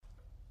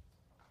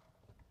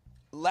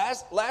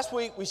Last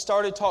week we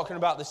started talking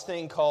about this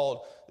thing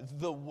called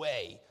the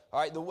way.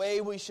 All right, the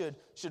way we should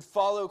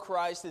follow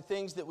Christ, the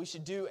things that we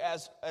should do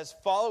as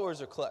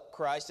followers of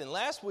Christ. And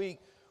last week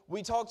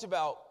we talked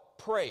about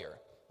prayer.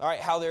 All right,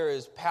 how there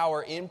is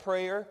power in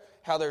prayer,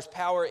 how there's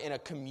power in a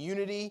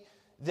community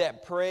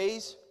that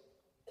prays.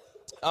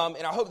 And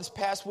I hope this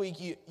past week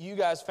you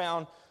guys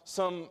found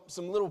some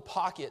little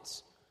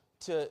pockets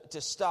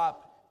to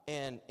stop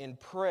and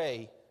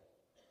pray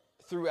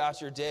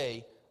throughout your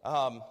day.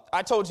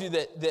 I told you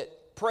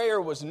that prayer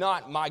was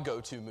not my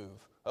go-to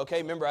move.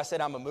 Okay, remember I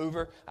said I'm a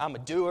mover, I'm a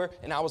doer,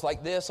 and I was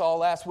like this all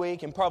last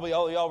week, and probably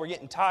all of y'all were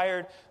getting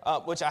tired,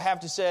 which I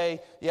have to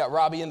say, yeah,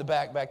 Robbie in the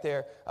back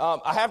there.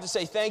 I have to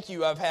say thank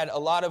you. I've had a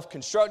lot of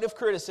constructive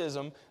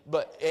criticism,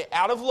 but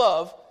out of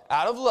love,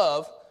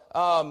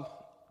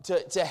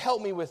 to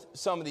help me with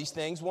some of these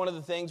things. One of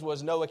the things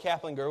was Noah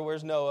Kaplinger.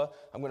 Where's Noah?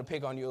 I'm going to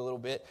pick on you a little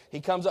bit. He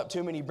comes up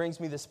to me and he brings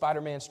me the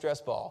Spider-Man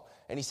stress ball.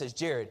 And he says,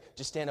 Jared,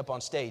 just stand up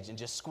on stage and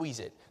just squeeze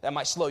it. That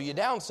might slow you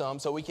down some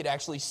so we could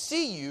actually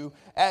see you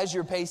as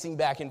you're pacing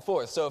back and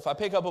forth. So if I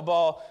pick up a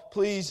ball,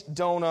 please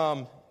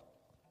don't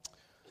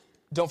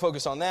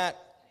focus on that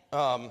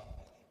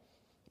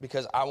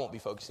because I won't be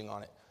focusing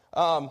on it.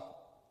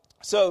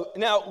 So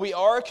now we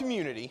are a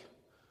community.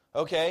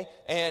 Okay,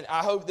 and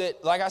I hope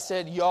that, like I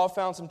said, y'all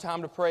found some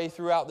time to pray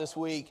throughout this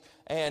week,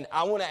 and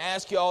I want to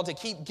ask y'all to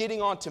keep getting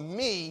on to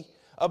me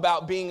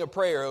about being a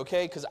prayer,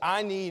 okay, because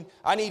I need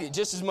it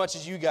just as much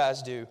as you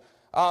guys do.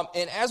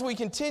 And as we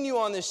continue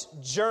on this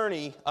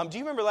journey, do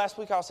you remember last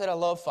week I said I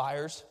love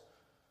fires,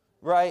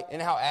 right,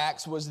 and how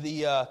Acts was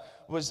the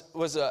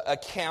was a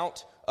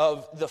account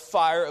of the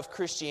fire of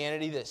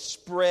Christianity that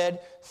spread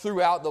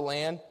throughout the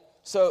land.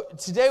 So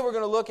today we're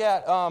going to look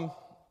at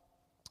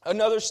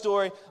another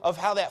story of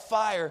how that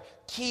fire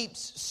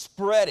keeps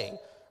spreading.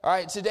 All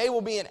right, today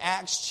we'll be in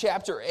Acts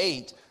chapter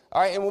 8.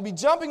 All right, and we'll be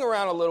jumping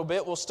around a little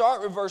bit. We'll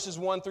start with verses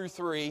 1 through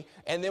 3,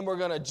 and then we're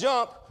going to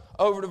jump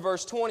over to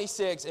verse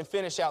 26 and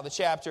finish out the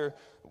chapter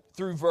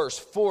through verse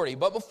 40.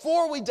 But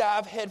before we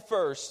dive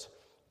headfirst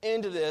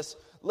into this,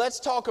 let's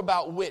talk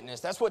about witness.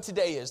 That's what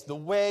today is, the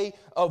way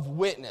of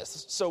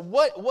witness. So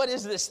what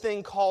is this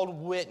thing called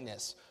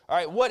witness? All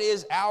right, what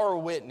is our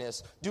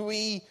witness? Do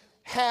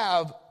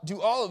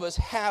all of us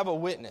have a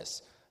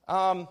witness?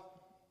 Have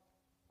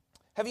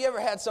you ever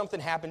had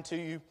something happen to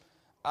you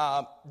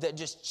that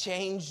just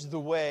changed the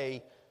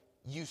way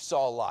you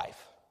saw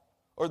life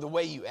or the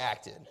way you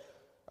acted?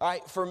 All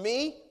right, for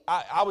me,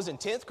 I was in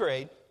 10th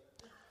grade.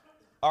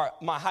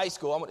 My high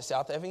school, I went to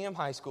South Effingham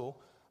High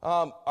School.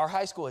 Our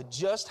high school had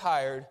just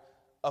hired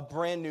a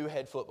brand new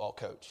head football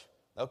coach.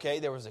 Okay,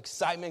 there was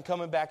excitement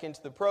coming back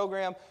into the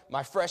program.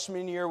 My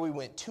freshman year, we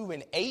went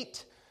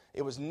 2-8.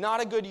 It was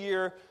not a good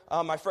year.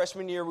 My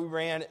freshman year, we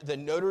ran the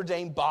Notre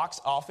Dame box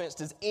offense.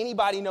 Does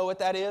anybody know what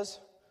that is?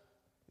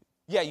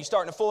 Yeah, you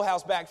start in a full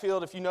house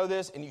backfield, if you know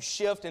this, and you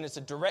shift, and it's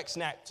a direct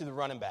snap to the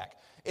running back.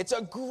 It's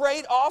a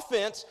great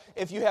offense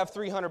if you have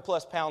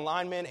 300-plus pound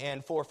linemen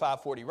and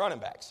 4.5 40 running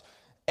backs.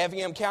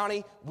 Effingham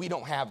County, we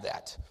don't have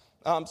that.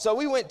 So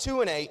we went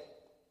 2-8,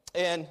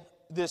 and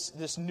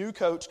this new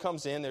coach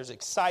comes in. There's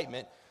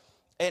excitement,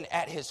 and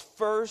at his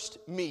first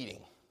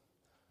meeting,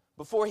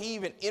 before he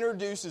even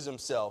introduces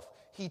himself,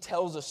 he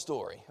tells a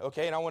story,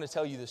 okay? And I want to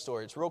tell you this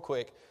story. It's real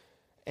quick.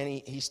 And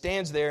he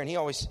stands there, and he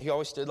always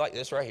stood like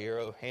this right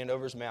here, hand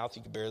over his mouth.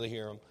 You could barely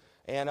hear him.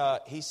 And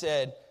he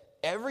said,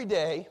 every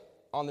day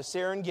on the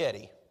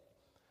Serengeti,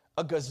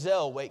 a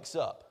gazelle wakes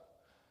up,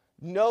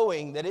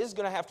 knowing that it's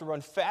going to have to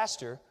run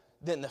faster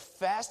than the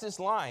fastest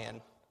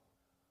lion,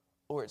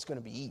 or it's going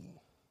to be eaten.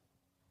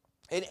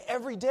 And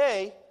every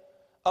day,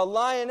 a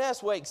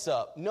lioness wakes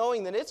up,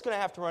 knowing that it's going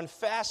to have to run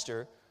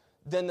faster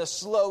than the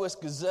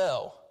slowest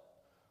gazelle,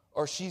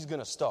 or she's going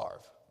to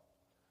starve.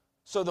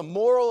 So the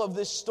moral of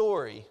this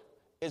story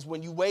is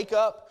when you wake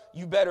up,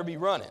 you better be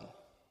running.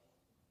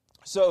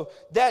 So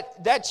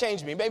that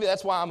changed me. Maybe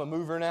that's why I'm a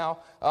mover now.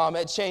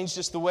 It changed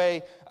just the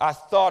way I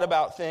thought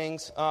about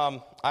things. I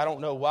don't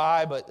know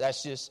why, but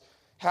that's just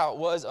how it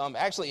was.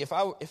 Actually, if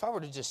I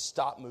were to just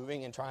stop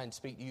moving and try and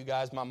speak to you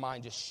guys, my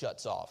mind just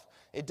shuts off.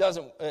 It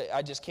doesn't.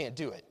 I just can't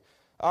do it.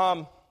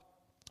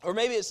 Or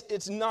maybe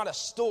it's not a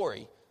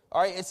story.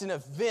 All right, it's an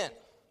event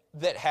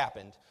that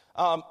happened.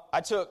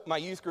 I took my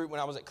youth group when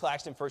I was at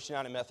Claxton First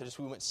United Methodist.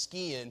 We went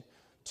skiing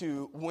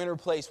to Winter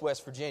Place,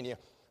 West Virginia.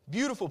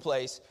 Beautiful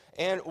place.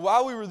 And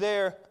while we were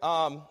there,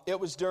 it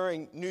was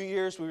during New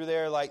Year's. We were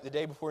there like the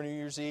day before New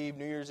Year's Eve,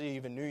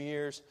 and New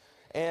Year's.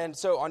 And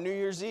so on New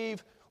Year's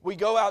Eve, we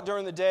go out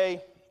during the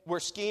day, we're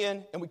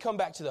skiing, and we come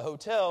back to the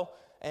hotel,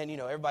 and,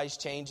 everybody's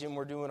changing.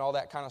 We're doing all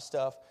that kind of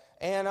stuff.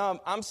 And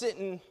I'm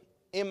sitting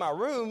in my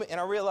room, and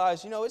I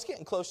realize, it's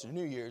getting close to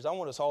New Year's. I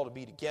want us all to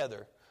be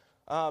together.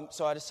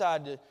 So I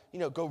decided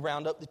to, go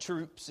round up the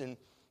troops and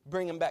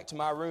bring them back to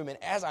my room.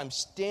 And as I'm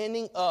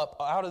standing up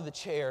out of the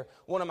chair,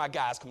 one of my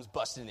guys comes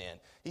busting in.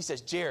 He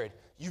says, Jared,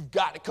 you've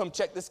got to come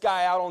check this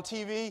guy out on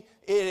TV.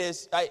 It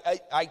is,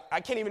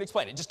 I can't even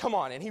explain it. Just come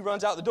on. And he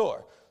runs out the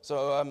door.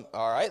 So,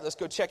 all right, let's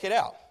go check it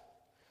out.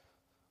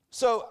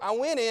 So I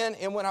went in,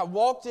 and when I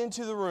walked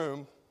into the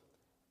room,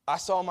 I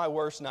saw my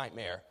worst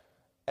nightmare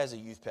as a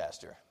youth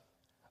pastor.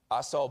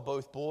 I saw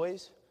both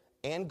boys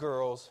and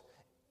girls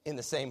in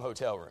the same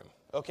hotel room,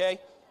 okay?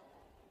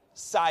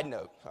 Side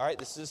note, all right?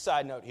 This is a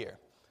side note here.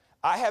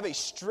 I have a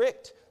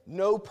strict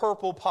no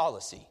purple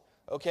policy,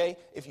 okay?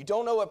 If you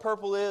don't know what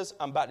purple is,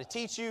 I'm about to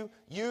teach you.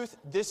 Youth,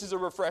 this is a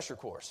refresher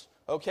course,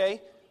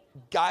 okay?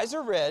 Guys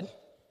are red,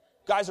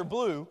 guys are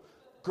blue,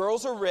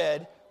 girls are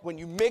red. When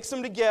you mix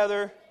them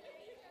together,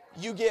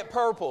 you get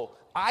purple.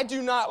 I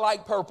do not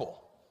like purple.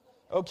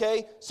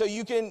 Okay, so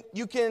you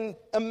can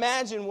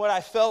imagine what I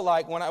felt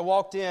like when I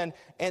walked in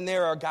and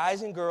there are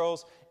guys and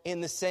girls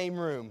in the same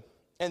room.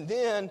 And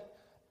then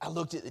I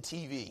looked at the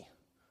TV.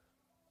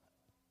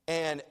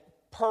 And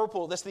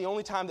purple, that's the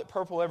only time that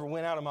purple ever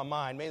went out of my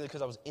mind, mainly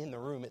because I was in the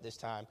room at this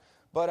time.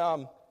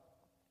 But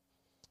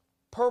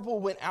purple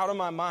went out of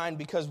my mind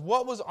because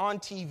what was on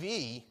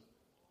TV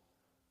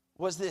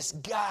was this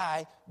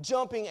guy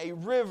jumping a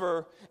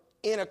river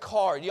in a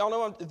car. Y'all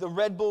know the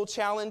Red Bull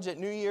Challenge at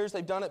New Year's?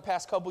 They've done it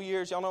past couple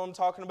years. Y'all know what I'm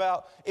talking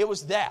about? It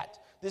was that.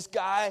 This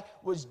guy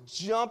was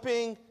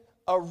jumping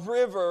a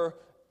river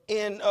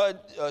in a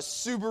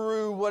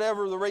Subaru,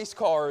 whatever the race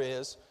car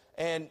is,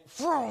 and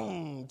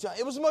vroom,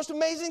 it was the most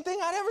amazing thing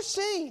I'd ever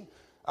seen.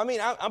 I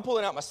mean, I'm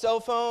pulling out my cell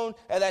phone.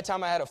 At that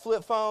time, I had a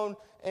flip phone,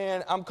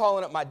 and I'm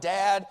calling up my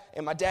dad,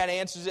 and my dad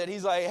answers it.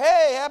 He's like,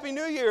 hey, Happy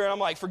New Year. And I'm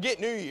like,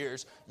 forget New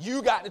Year's.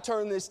 You got to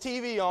turn this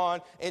TV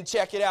on and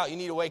check it out. You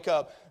need to wake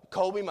up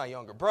Colby, my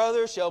younger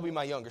brother, Shelby,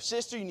 my younger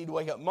sister. You need to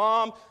wake up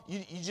Mom.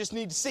 You just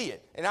need to see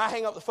it. And I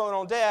hang up the phone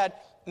on Dad,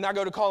 and I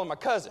go to call my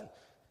cousin.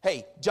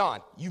 Hey,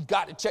 John, you've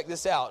got to check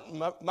this out.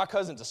 My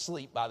cousin's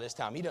asleep by this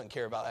time. He doesn't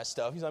care about that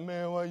stuff. He's like,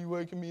 man, why are you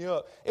waking me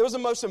up? It was the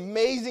most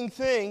amazing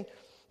thing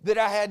that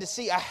I had to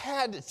see. I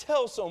had to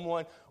tell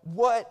someone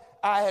what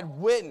I had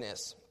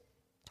witnessed.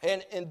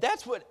 And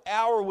that's what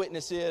our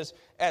witness is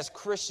as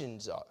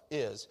Christians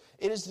is.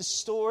 It is the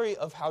story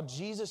of how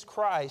Jesus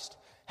Christ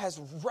has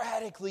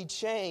radically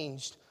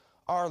changed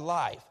our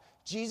life.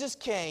 Jesus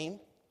came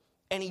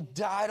and he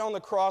died on the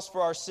cross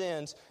for our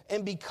sins.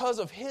 And because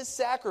of his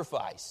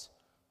sacrifice,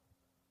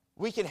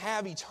 we can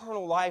have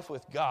eternal life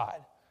with God.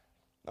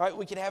 All right,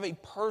 we can have a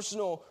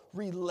personal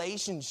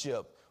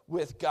relationship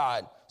with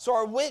God. So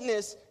our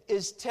witness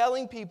is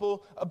telling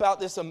people about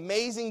this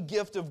amazing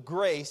gift of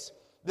grace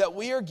that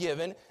we are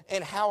given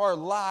and how our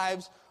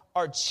lives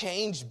are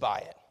changed by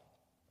it.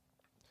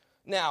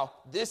 Now,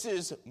 this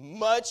is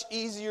much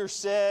easier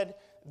said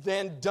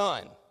than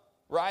done,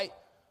 right?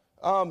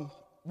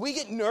 We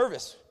get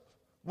nervous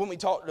when we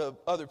talk to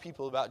other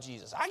people about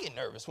Jesus. I get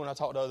nervous when I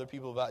talk to other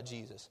people about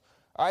Jesus.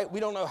 All right, we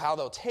don't know how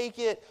they'll take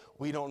it.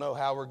 We don't know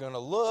how we're going to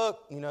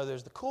look. You know,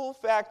 there's the cool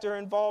factor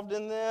involved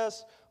in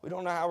this. We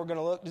don't know how we're going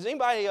to look. Does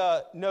anybody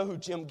know who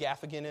Jim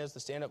Gaffigan is, the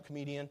stand-up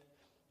comedian?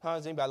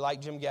 Does anybody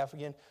like Jim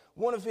Gaffigan?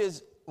 One of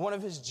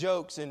his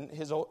jokes in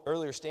his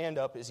earlier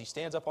stand-up is he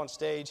stands up on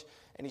stage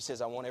and he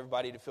says, I want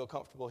everybody to feel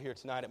comfortable here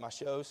tonight at my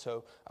show,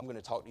 so I'm going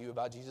to talk to you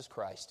about Jesus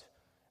Christ.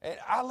 And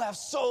I laughed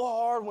so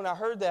hard when I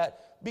heard that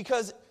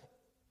because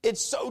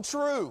it's so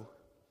true.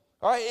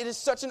 All right, it is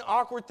such an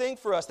awkward thing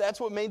for us. That's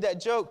what made that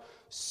joke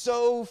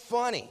so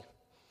funny.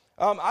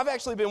 I've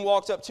actually been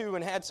walked up to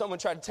and had someone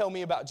try to tell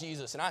me about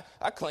Jesus, and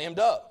I clammed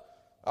up.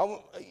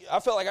 I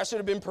felt like I should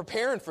have been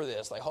preparing for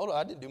this. Like, hold on,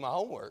 I didn't do my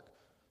homework.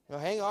 You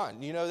know, hang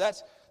on. You know,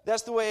 that's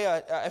the way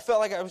I felt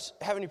like I was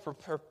having to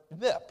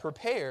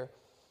prepare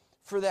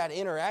for that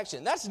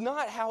interaction. That's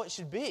not how it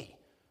should be.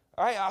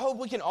 All right, I hope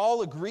we can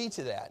all agree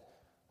to that.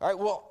 All right,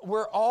 well,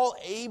 we're all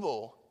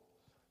able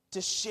to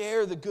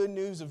share the good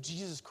news of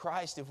Jesus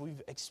Christ if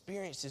we've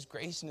experienced his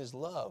grace and his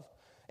love.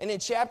 And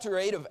in chapter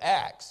 8 of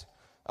Acts,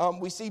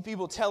 we see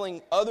people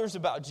telling others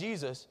about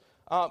Jesus,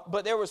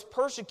 but there was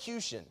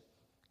persecution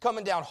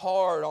coming down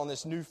hard on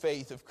this new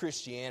faith of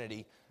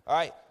Christianity. All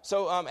right,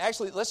 so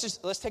actually,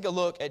 let's take a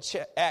look at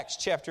Acts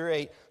chapter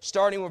 8,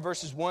 starting with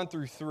verses 1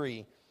 through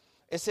 3.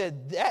 It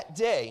said, that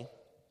day,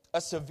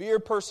 a severe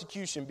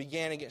persecution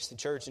began against the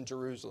church in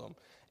Jerusalem,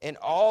 and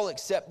all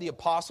except the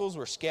apostles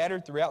were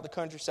scattered throughout the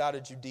countryside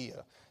of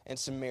Judea and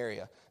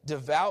Samaria.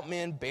 Devout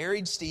men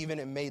buried Stephen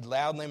and made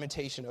loud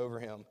lamentation over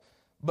him.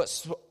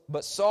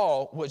 But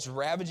Saul was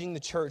ravaging the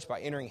church by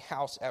entering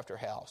house after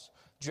house,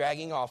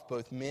 dragging off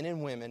both men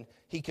and women.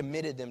 He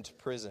committed them to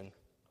prison.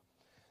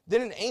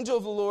 Then an angel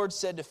of the Lord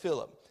said to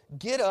Philip,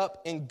 get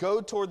up and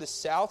go toward the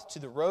south to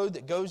the road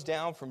that goes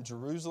down from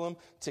Jerusalem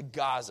to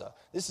Gaza.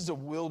 This is a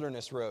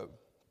wilderness road.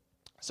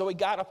 So he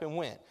got up and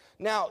went.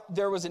 Now,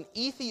 there was an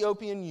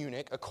Ethiopian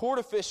eunuch, a court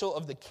official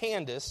of the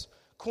Candace,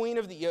 queen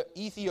of the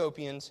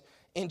Ethiopians,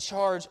 in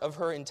charge of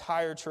her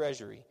entire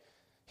treasury.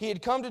 He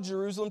had come to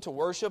Jerusalem to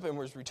worship and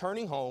was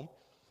returning home.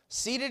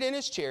 Seated in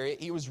his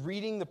chariot, he was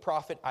reading the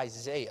prophet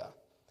Isaiah.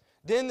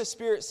 Then the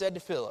Spirit said to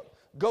Philip,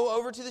 go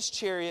over to this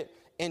chariot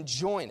and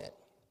join it.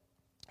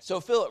 So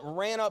Philip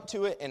ran up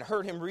to it and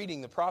heard him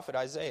reading the prophet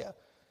Isaiah.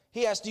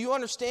 He asked, do you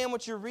understand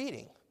what you're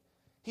reading?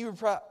 He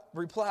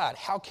replied,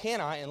 how can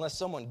I unless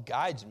someone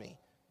guides me?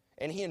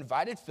 And he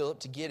invited Philip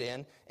to get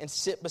in and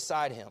sit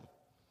beside him.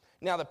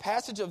 Now, the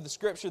passage of the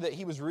scripture that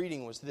he was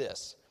reading was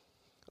this: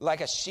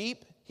 like a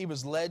sheep, he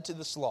was led to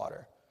the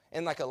slaughter,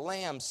 and like a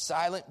lamb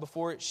silent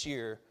before its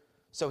shearer,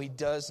 so he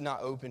does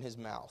not open his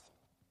mouth.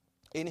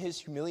 In his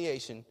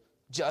humiliation,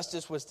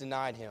 justice was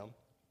denied him.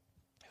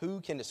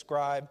 Who can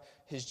describe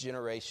his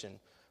generation?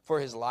 For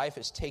his life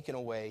is taken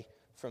away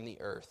from the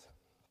earth.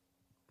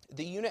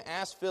 The eunuch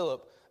asked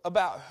Philip,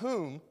 about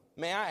whom,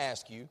 may I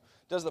ask you,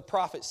 does the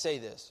prophet say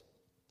this?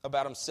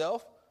 About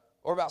himself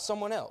or about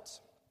someone else?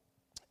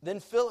 Then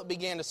Philip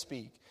began to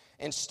speak,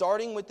 and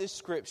starting with this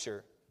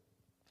scripture,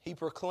 he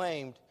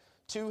proclaimed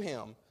to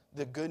him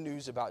the good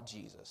news about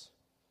Jesus.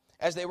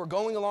 As they were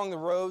going along the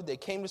road, they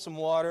came to some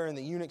water, and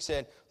the eunuch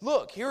said,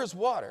 look, here is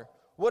water.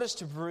 What is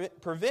to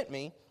prevent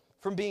me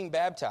from being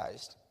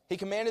baptized? He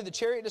commanded the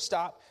chariot to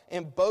stop,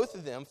 and both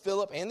of them,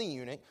 Philip and the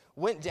eunuch,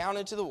 went down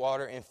into the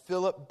water, and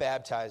Philip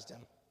baptized him.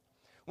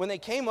 When they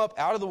came up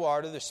out of the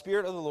water, the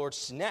Spirit of the Lord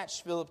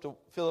snatched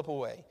Philip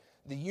away.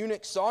 The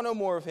eunuch saw no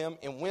more of him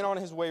and went on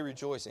his way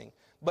rejoicing.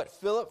 But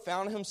Philip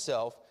found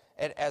himself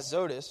at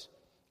Azotus,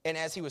 and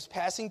as he was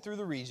passing through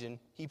the region,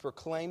 he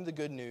proclaimed the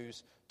good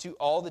news to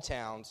all the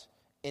towns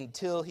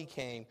until he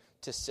came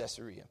to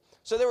Caesarea.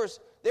 So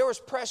there was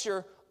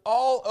pressure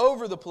all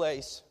over the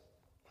place.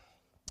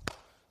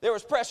 There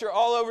was pressure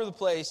all over the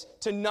place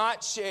to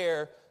not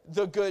share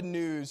the good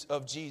news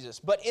of Jesus.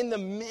 But in the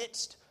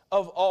midst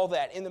of all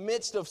that, in the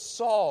midst of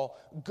Saul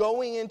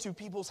going into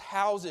people's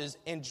houses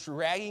and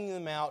dragging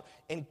them out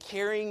and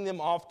carrying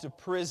them off to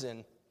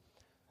prison,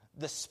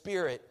 the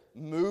Spirit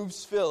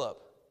moves Philip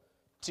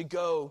to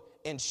go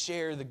and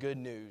share the good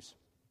news.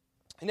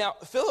 Now,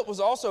 Philip was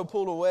also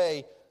pulled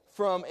away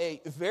from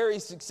a very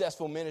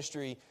successful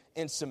ministry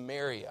in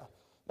Samaria.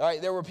 All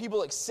right, there were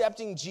people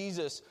accepting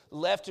Jesus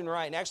left and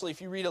right. And actually,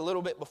 if you read a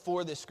little bit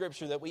before this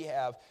scripture that we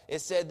have, it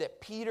said that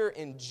Peter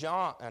and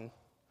John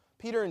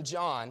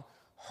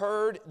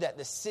heard that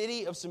the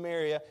city of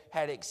Samaria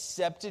had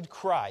accepted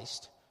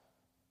Christ.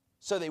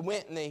 So they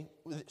went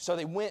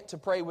to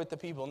pray with the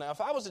people. Now,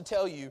 if I was to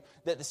tell you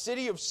that the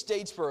city of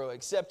Statesboro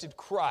accepted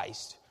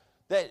Christ,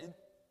 that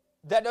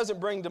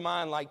doesn't bring to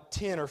mind like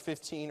 10 or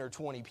 15 or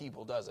 20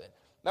 people, does it?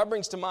 That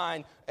brings to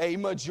mind a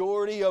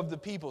majority of the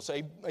people. So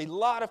a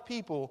lot of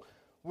people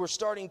were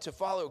starting to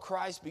follow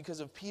Christ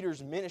because of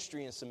Peter's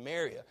ministry in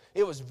Samaria.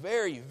 It was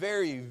very,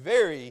 very,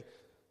 very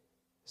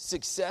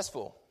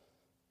successful.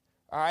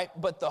 All right,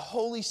 but the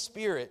Holy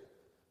Spirit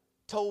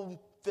told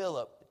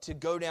Philip to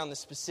go down the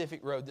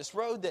specific road, this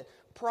road that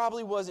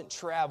probably wasn't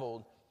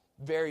traveled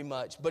very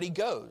much, but he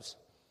goes.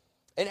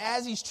 And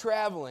as he's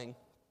traveling,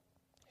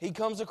 he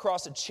comes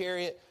across a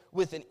chariot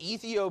with an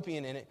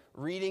Ethiopian in it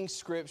reading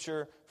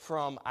scripture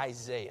from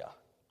Isaiah.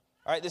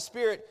 All right, the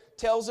Spirit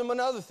tells him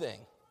another thing.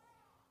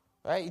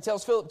 All right, he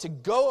tells Philip to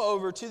go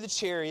over to the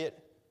chariot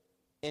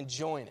and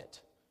join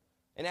it.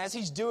 And as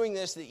he's doing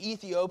this, the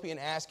Ethiopian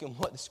asks him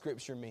what the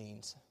scripture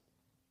means.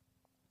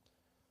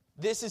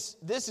 This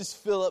is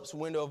Philip's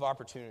window of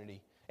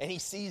opportunity, and he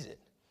sees it.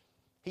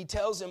 He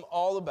tells him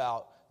all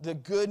about the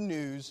good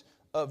news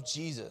of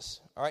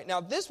Jesus. All right, now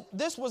this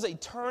was a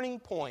turning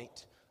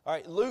point. All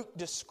right, Luke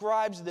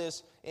describes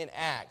this in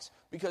Acts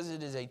because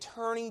it is a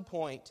turning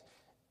point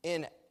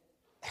in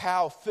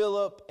how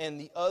Philip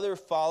and the other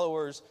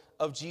followers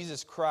of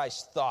Jesus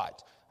Christ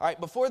thought. All right,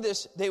 before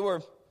this, they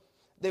were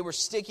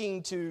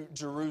sticking to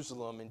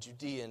Jerusalem and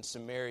Judea and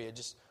Samaria,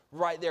 just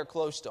right there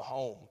close to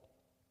home.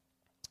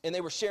 And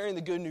they were sharing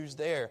the good news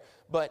there.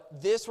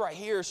 But this right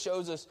here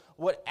shows us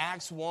what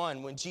Acts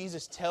 1, when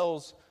Jesus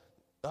tells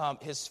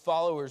his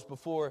followers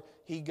before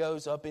he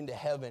goes up into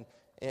heaven,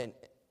 in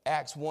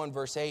Acts 1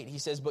 verse 8, he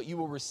says, but you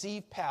will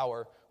receive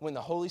power when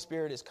the Holy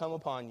Spirit has come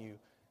upon you,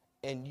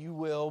 and you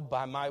will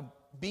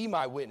be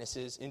my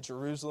witnesses in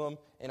Jerusalem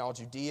and all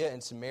Judea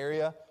and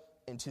Samaria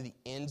and to the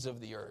ends of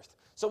the earth.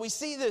 So we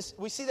see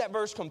that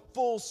verse come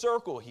full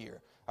circle here.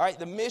 All right,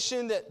 the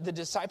mission that the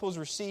disciples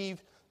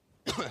received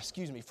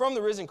from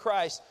the risen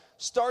Christ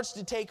starts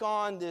to take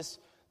on this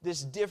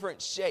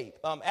different shape.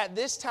 At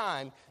this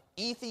time,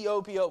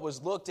 Ethiopia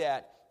was looked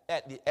at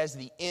as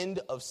the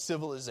end of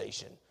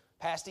civilization.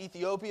 Past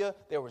Ethiopia,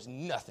 there was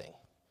nothing.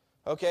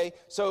 Okay,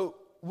 so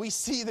we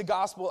see the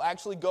gospel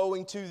actually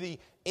going to the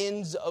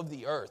ends of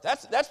the earth.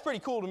 That's pretty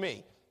cool to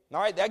me.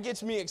 All right, that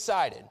gets me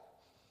excited.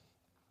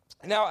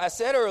 Now, I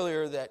said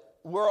earlier that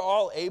we're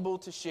all able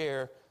to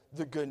share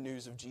the good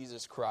news of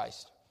Jesus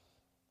Christ.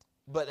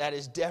 But that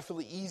is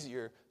definitely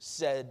easier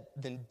said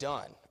than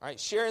done. All right?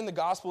 Sharing the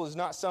gospel is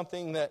not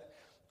something that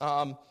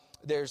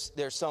there's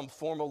some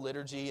formal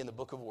liturgy in the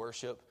book of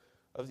worship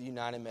of the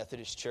United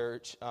Methodist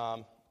Church.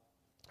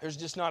 There's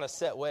just not a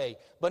set way.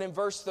 But in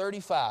verse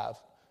 35,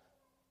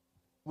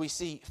 we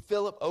see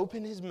Philip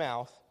open his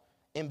mouth,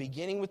 and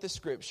beginning with the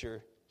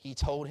scripture, he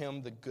told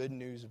him the good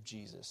news of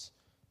Jesus.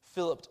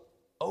 Philip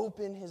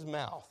opened his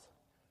mouth,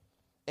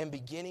 and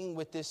beginning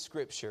with this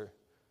scripture,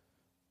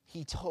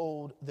 he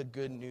told the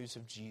good news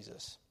of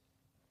Jesus.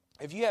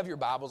 If you have your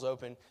Bibles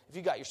open, if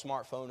you got your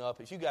smartphone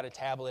up, if you got a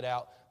tablet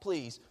out,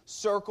 please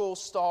circle,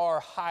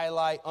 star,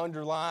 highlight,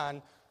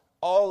 underline,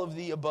 all of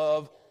the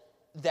above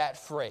that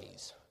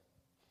phrase.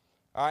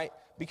 All right?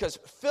 Because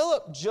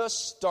Philip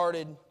just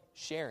started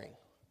sharing.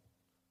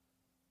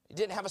 He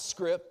didn't have a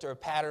script or a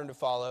pattern to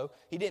follow.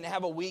 He didn't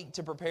have a week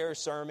to prepare a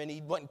sermon.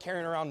 He wasn't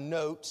carrying around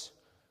notes.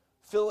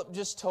 Philip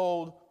just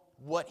told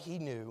what he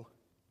knew.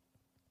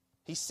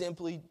 He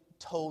simply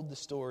told the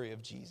story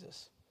of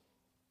Jesus.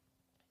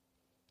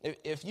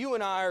 If you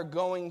and I are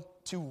going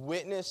to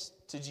witness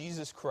to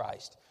Jesus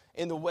Christ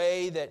in the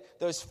way that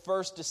those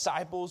first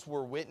disciples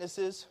were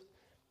witnesses,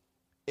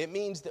 it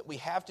means that we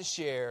have to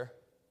share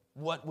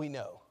what we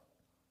know.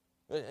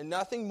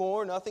 Nothing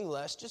more, nothing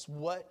less, just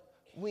what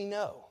we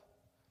know.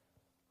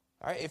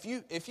 All right, if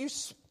you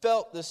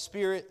felt the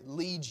Spirit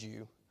lead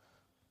you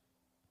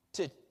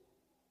to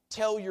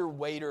tell your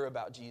waiter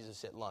about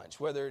Jesus at lunch,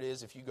 whether it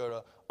is if you go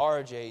to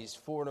RJ's,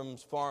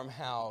 Fordham's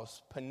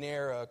Farmhouse,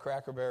 Panera,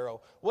 Cracker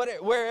Barrel,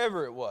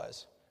 wherever it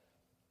was,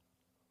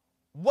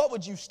 what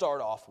would you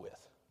start off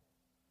with?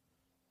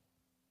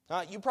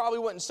 You probably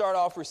wouldn't start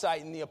off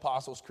reciting the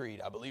Apostles' Creed.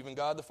 I believe in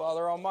God the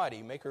Father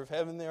Almighty, maker of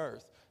heaven and the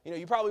earth.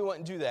 You probably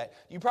wouldn't do that.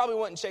 You probably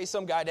wouldn't chase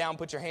some guy down,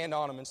 put your hand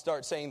on him, and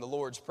start saying the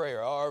Lord's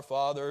Prayer, Our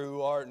Father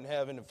who art in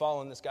heaven, and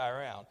following this guy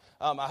around.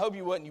 I hope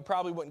you wouldn't. You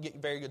probably wouldn't get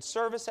very good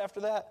service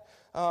after that.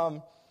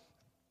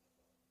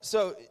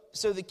 So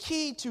the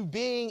key to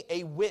being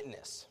a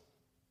witness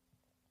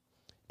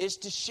is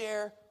to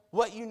share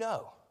what you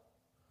know.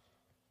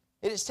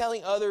 It is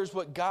telling others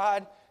what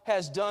God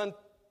has done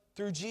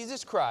through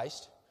Jesus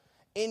Christ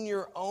in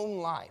your own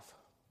life.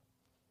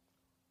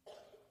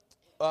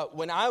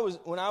 When I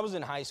was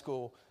in high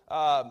school,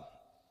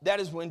 that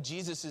is when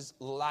Jesus'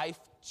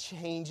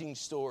 life-changing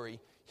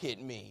story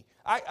hit me.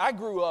 I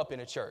grew up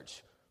in a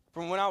church.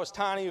 From when I was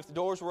tiny, if the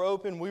doors were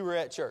open, we were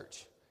at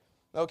church.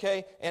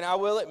 Okay? And I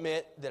will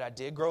admit that I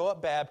did grow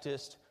up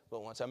Baptist,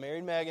 but once I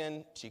married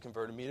Megan, she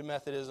converted me to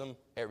Methodism.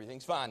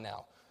 Everything's fine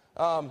now.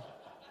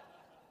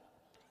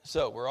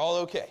 So we're all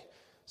okay.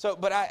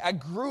 But I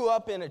grew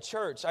up in a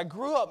church. I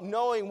grew up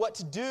knowing what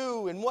to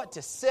do and what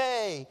to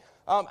say.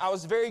 I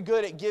was very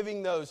good at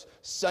giving those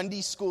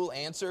Sunday school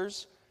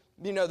answers.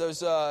 Those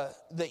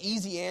the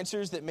easy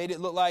answers that made it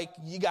look like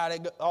you got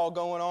it all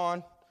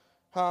going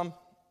on.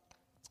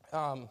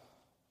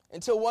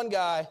 Until one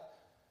guy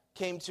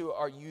came to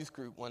our youth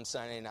group one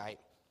Sunday night,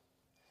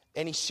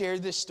 and he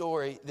shared this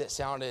story that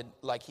sounded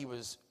like he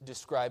was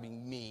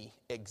describing me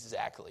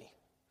exactly.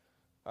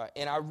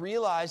 And I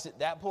realized at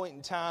that point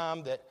in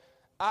time that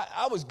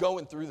I was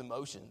going through the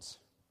motions.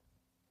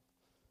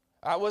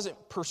 I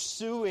wasn't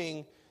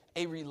pursuing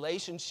a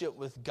relationship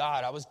with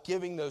God. I was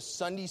giving those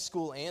Sunday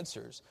school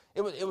answers.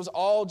 It was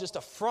all just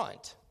a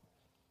front.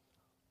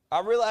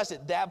 I realized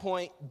at that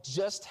point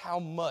just how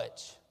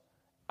much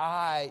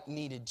I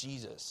needed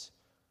Jesus.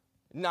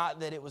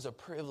 Not that it was a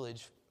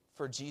privilege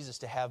for Jesus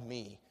to have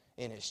me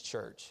in his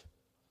church.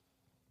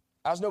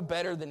 I was no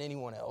better than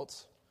anyone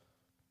else.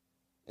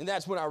 And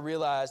that's when I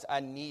realized I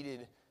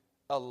needed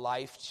a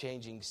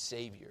life-changing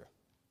Savior.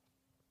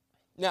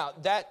 Now,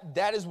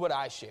 that is what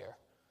I share.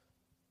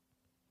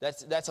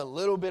 That's a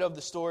little bit of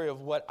the story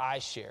of what I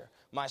share.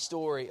 My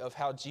story of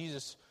how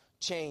Jesus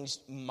changed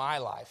my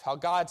life. How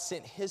God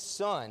sent his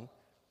Son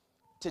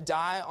to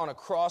die on a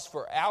cross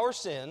for our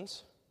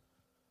sins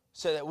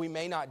so that we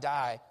may not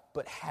die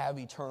but have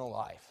eternal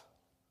life.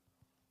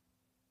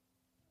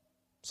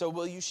 So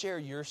will you share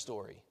your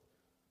story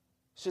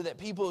so that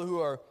people who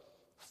are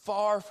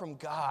far from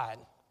God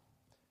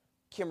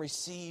can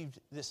receive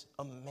this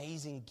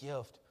amazing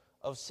gift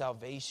of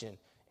salvation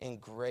and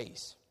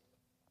grace?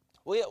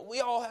 We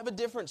all have a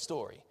different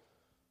story,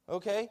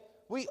 okay?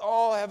 We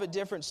all have a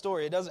different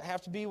story. It doesn't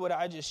have to be what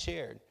I just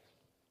shared,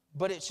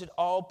 but it should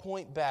all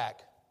point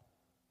back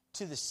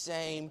to the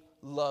same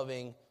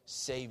loving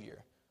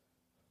Savior.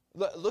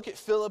 Look at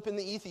Philip and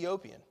the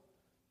Ethiopian.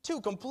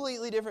 Two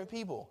completely different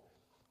people.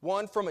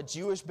 One from a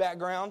Jewish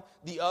background,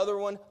 the other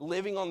one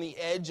living on the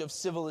edge of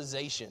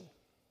civilization.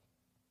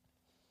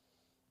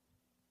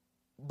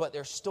 But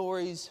their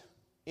stories,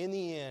 in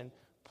the end,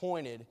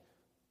 pointed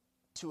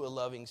to a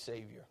loving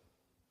Savior.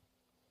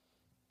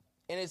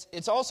 And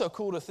it's also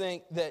cool to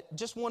think that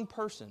just one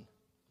person,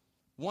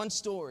 one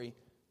story,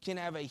 can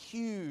have a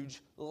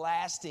huge,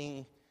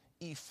 lasting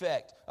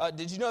effect.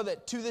 Did you know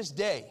that to this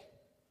day,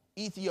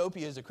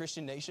 Ethiopia is a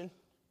Christian nation?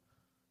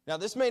 Now,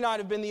 this may not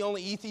have been the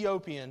only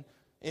Ethiopian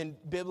in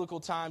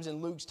biblical times,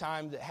 in Luke's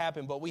time, that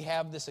happened, but we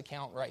have this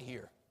account right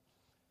here.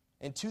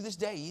 And to this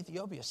day,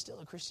 Ethiopia is still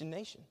a Christian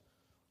nation.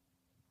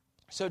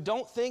 So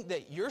don't think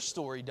that your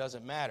story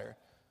doesn't matter,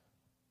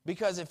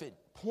 because if it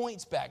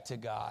points back to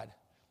God,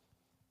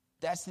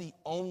 that's the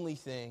only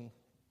thing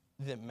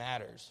that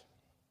matters.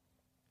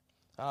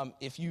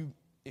 If you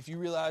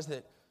realize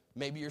that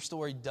maybe your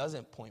story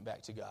doesn't point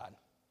back to God,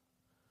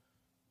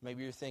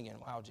 maybe you're thinking,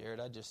 wow, Jared,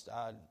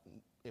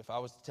 if I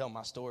was to tell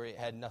my story, it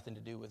had nothing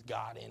to do with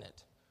God in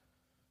it.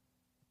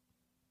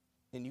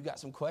 And you got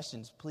some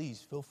questions, please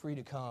feel free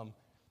to come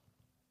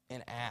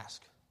and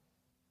ask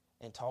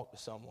and talk to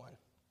someone.